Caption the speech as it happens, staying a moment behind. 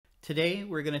Today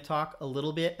we're going to talk a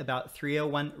little bit about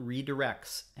 301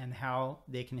 redirects and how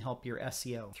they can help your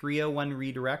SEO. 301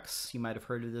 redirects, you might have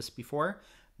heard of this before,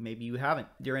 maybe you haven't.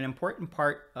 They're an important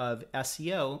part of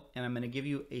SEO, and I'm going to give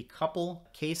you a couple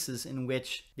cases in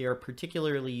which they are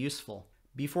particularly useful.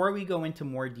 Before we go into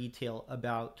more detail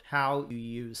about how you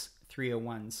use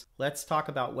 301s, let's talk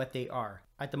about what they are.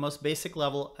 At the most basic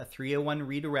level, a 301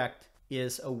 redirect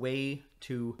is a way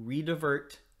to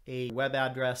redivert a web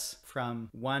address from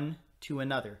one to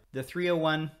another. The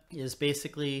 301 is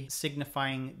basically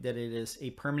signifying that it is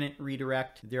a permanent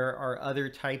redirect. There are other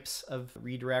types of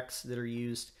redirects that are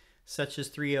used, such as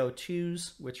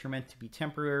 302s, which are meant to be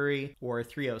temporary, or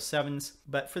 307s.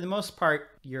 But for the most part,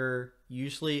 you're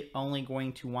usually only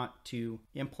going to want to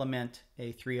implement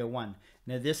a 301.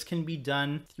 Now, this can be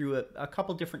done through a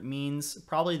couple different means.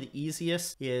 Probably the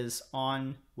easiest is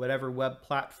on whatever web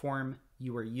platform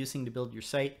you are using to build your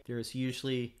site. There's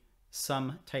usually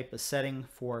some type of setting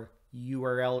for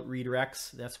URL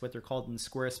redirects. That's what they're called in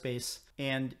Squarespace.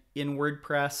 And in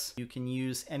WordPress, you can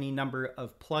use any number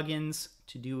of plugins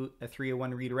to do a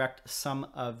 301 redirect. Some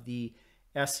of the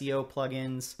SEO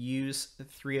plugins use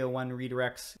 301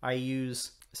 redirects. I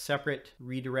use separate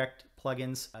redirect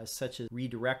plugins such as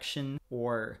redirection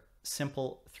or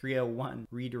simple 301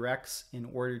 redirects in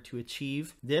order to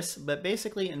achieve this. But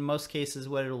basically, in most cases,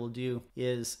 what it will do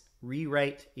is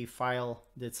rewrite a file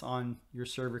that's on your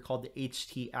server called the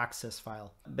htaccess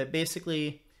file. But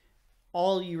basically,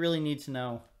 all you really need to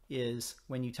know is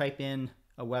when you type in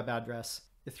a web address,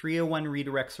 the 301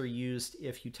 redirects are used.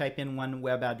 If you type in one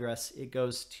web address, it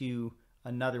goes to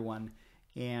another one.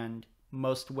 And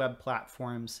most web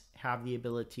platforms have the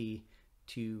ability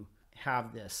to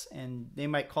have this. And they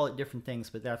might call it different things,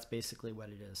 but that's basically what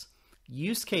it is.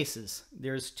 Use cases.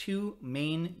 There's two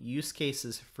main use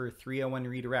cases for 301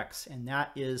 redirects, and that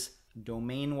is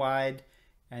domain-wide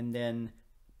and then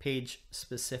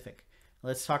page-specific.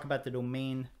 Let's talk about the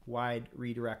domain-wide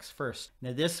redirects first.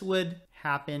 Now, this would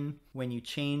happen when you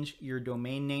change your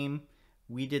domain name.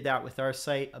 We did that with our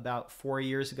site about 4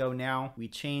 years ago now. We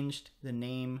changed the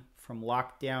name from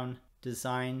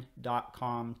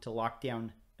lockdowndesign.com to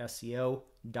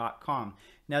lockdownseo.com.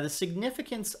 Now, the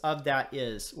significance of that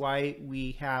is why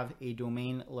we have a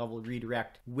domain level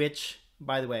redirect, which,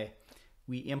 by the way,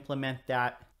 we implement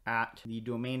that at the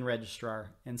domain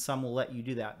registrar, and some will let you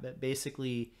do that. But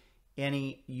basically,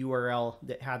 any URL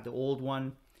that had the old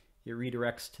one, it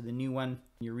redirects to the new one.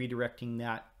 You're redirecting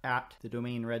that at the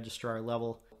domain registrar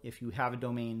level. If you have a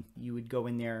domain, you would go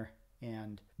in there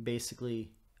and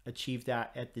basically achieve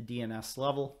that at the DNS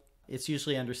level. It's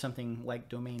usually under something like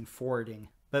domain forwarding.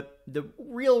 But the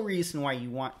real reason why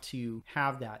you want to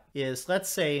have that is, let's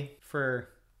say for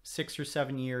 6 or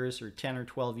 7 years or 10 or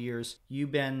 12 years,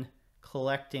 you've been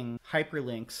collecting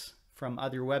hyperlinks from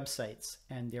other websites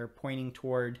and they're pointing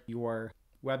toward your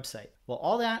website. Well,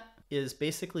 all that is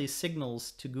basically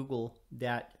signals to Google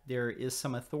that there is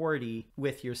some authority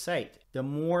with your site. The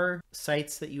more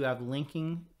sites that you have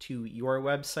linking to your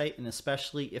website, and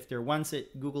especially if they're ones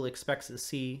that Google expects to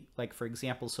see, like for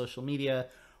example, social media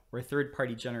or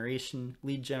third-party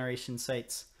lead generation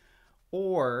sites,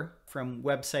 or from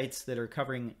websites that are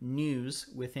covering news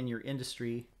within your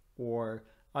industry or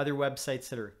other websites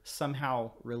that are somehow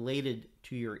related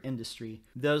to your industry,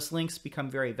 those links become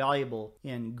very valuable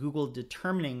in Google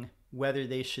determining whether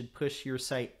they should push your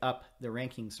site up the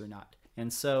rankings or not.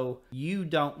 And so you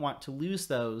don't want to lose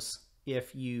those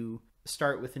if you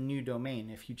start with a new domain,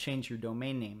 if you change your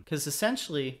domain name. Because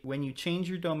essentially, when you change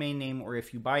your domain name or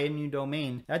if you buy a new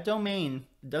domain, that domain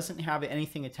doesn't have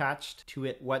anything attached to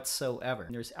it whatsoever.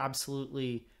 There's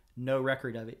absolutely no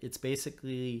record of it. It's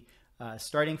basically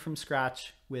starting from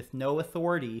scratch with no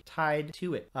authority tied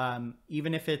to it.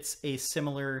 Even if it's a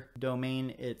similar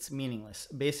domain, it's meaningless.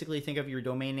 Basically, think of your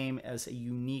domain name as a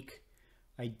unique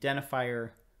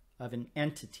identifier of an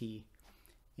entity,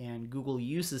 and Google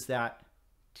uses that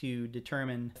to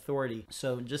determine authority.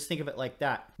 So just think of it like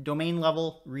that. Domain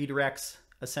level redirects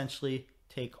essentially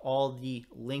take all the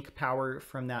link power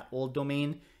from that old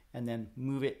domain and then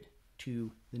move it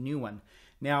to the new one.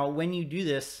 Now, when you do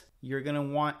this, you're going to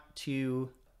want to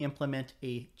implement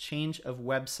a change of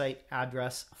website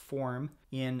address form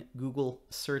in Google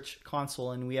Search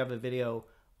Console, and we have a video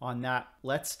on that.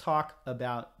 Let's talk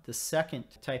about the second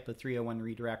type of 301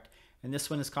 redirect, and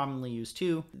this one is commonly used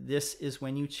too. This is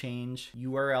when you change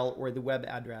URL or the web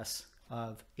address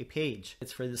of a page.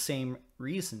 It's for the same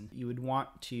reason. You would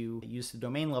want to use the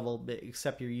domain level, but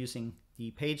except you're using the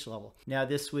page level. Now,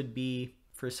 this would be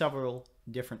for several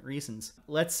different reasons.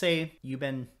 Let's say you've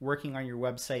been working on your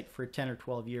website for 10 or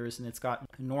 12 years and it's gotten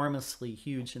enormously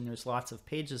huge and there's lots of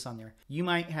pages on there. You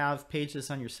might have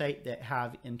pages on your site that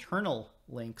have internal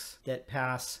links that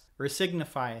pass or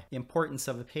signify importance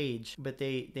of a page, but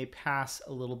they pass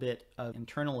a little bit of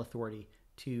internal authority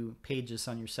to pages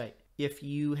on your site. If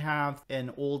you have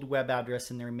an old web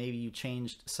address in there, maybe you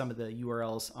changed some of the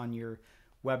URLs on your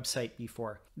website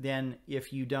before, then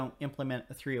if you don't implement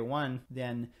a 301,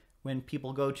 then when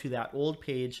people go to that old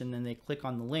page and then they click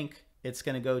on the link, it's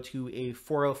going to go to a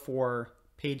 404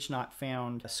 page not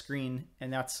found screen.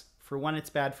 And that's, for one, it's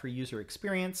bad for user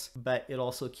experience, but it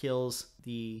also kills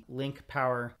the link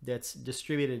power that's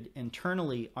distributed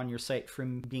internally on your site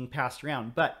from being passed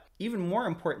around. But even more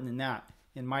important than that,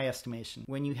 in my estimation,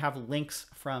 when you have links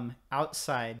from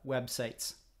outside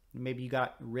websites, maybe you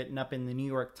got written up in the New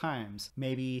York Times,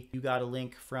 maybe you got a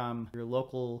link from your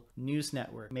local news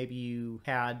network, maybe you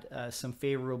had some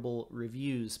favorable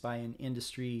reviews by an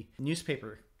industry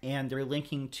newspaper, and they're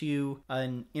linking to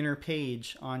an inner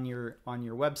page on your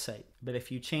website. But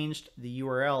if you changed the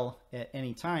URL at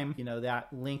any time, that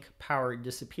link power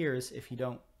disappears if you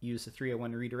don't use the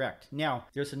 301 redirect. Now,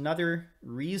 there's another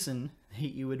reason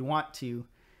that you would want to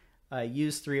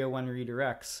use 301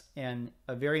 redirects, and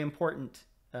a very important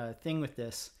thing with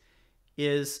this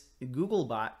is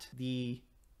Googlebot, the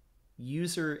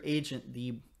user agent,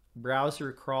 the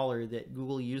browser crawler that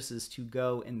Google uses to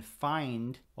go and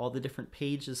find all the different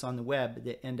pages on the web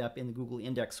that end up in the Google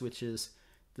index, which is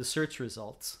the search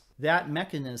results. That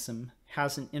mechanism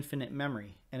has an infinite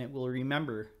memory, and it will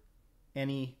remember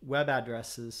any web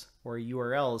addresses or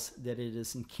URLs that it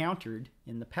has encountered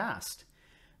in the past.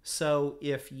 So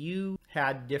if you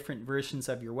had different versions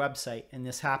of your website, and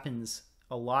this happens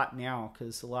a lot now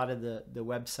because a lot of the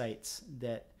websites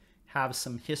that have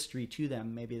some history to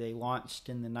them, maybe they launched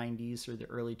in the 90s or the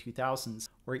early 2000s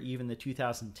or even the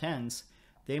 2010s,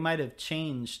 they might have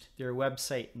changed their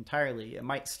website entirely. It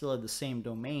might still have the same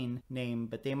domain name,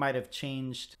 but they might have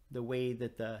changed the way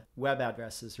that the web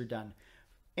addresses are done.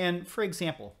 And for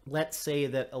example, let's say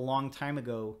that a long time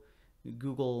ago,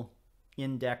 Google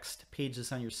indexed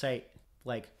pages on your site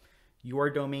like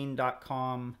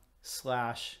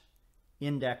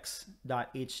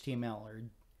yourdomain.com/index.html or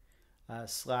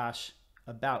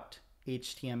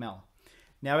 /about.html.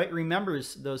 Now it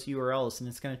remembers those URLs and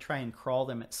it's going to try and crawl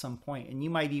them at some point. And you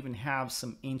might even have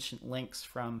some ancient links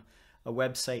from a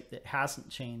website that hasn't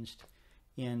changed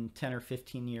in 10 or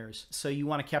 15 years. So you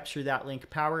want to capture that link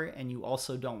power, and you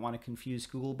also don't want to confuse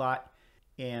Googlebot,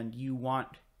 and you want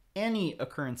any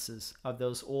occurrences of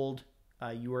those old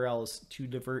URLs to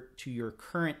divert to your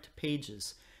current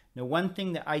pages. Now, one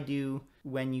thing that I do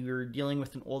when you're dealing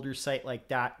with an older site like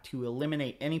that to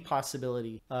eliminate any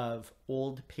possibility of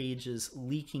old pages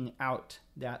leaking out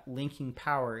that linking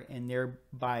power and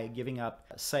thereby giving up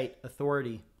site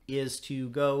authority is to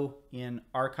go in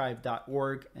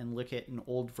archive.org and look at an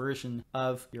old version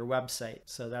of your website.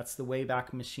 So that's the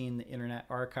Wayback Machine, the Internet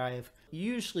Archive.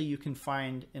 Usually you can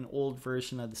find an old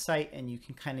version of the site and you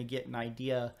can kind of get an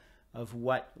idea of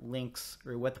what links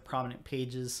or what the prominent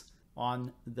pages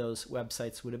on those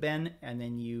websites would have been, and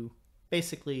then you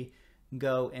basically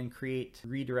go and create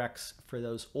redirects for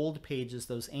those old pages,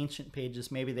 those ancient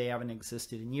pages. Maybe they haven't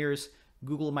existed in years.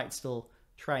 Google might still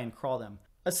try and crawl them.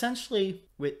 Essentially,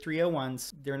 with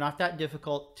 301s, they're not that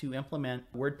difficult to implement.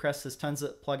 WordPress has tons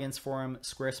of plugins for them.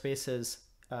 Squarespace has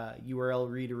URL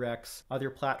redirects. Other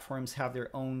platforms have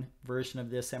their own version of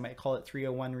this. They might call it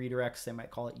 301 redirects. They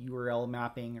might call it URL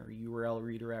mapping or URL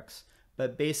redirects.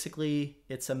 But basically,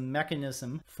 it's a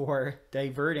mechanism for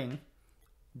diverting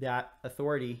that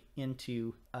authority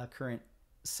into a current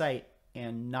site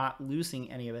and not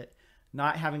losing any of it,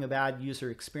 not having a bad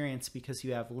user experience because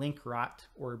you have link rot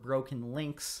or broken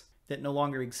links that no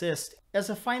longer exist. As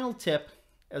a final tip,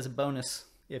 as a bonus,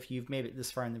 if you've made it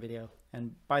this far in the video,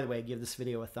 and by the way, give this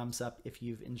video a thumbs up if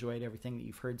you've enjoyed everything that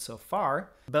you've heard so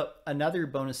far. But another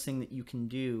bonus thing that you can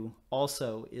do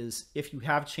also is if you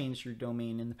have changed your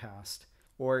domain in the past,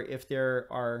 or if there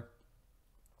are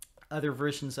other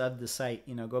versions of the site,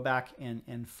 go back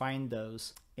and find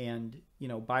those and,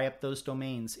 buy up those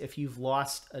domains. If you've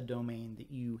lost a domain that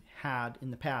you had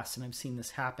in the past, and I've seen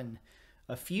this happen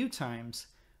a few times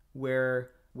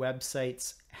where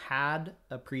websites had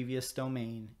a previous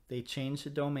domain, they changed the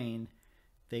domain,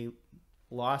 they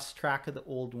lost track of the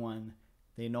old one,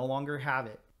 they no longer have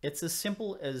it. It's as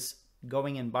simple as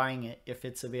going and buying it if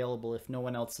it's available, if no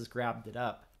one else has grabbed it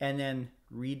up, and then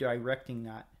redirecting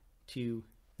that to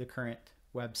the current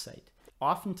website.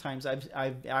 Oftentimes,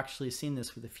 I've actually seen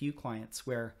this with a few clients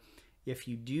where if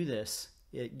you do this,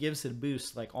 it gives it a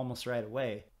boost like almost right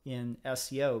away. in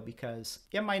SEO, because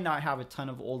it might not have a ton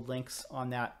of old links on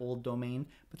that old domain,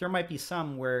 but there might be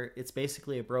some where it's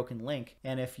basically a broken link.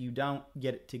 And if you don't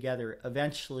get it together,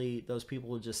 eventually those people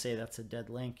will just say that's a dead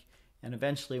link. And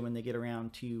eventually when they get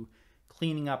around to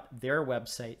cleaning up their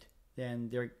website,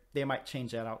 then they might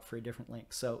change that out for a different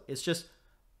link. So it's just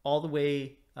all the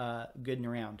way good and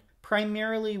around.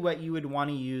 Primarily what you would want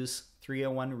to use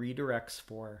 301 redirects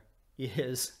for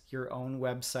is your own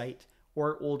website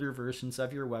or older versions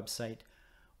of your website,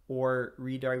 or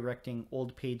redirecting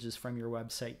old pages from your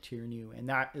website to your new. And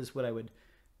that is what I would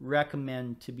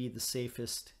recommend to be the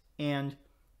safest and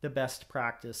the best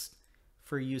practice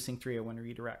for using 301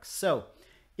 redirects. So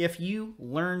if you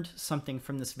learned something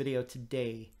from this video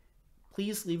today,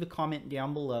 please leave a comment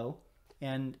down below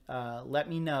and let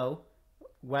me know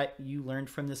what you learned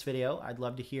from this video. I'd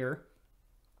love to hear.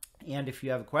 And if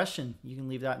you have a question, you can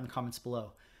leave that in the comments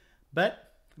below. But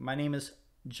my name is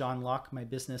John Locke, my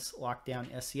business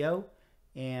Lockedown SEO,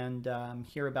 and I'm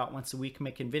here about once a week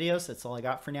making videos. That's all I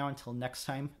got for now. Until next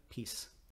time, peace.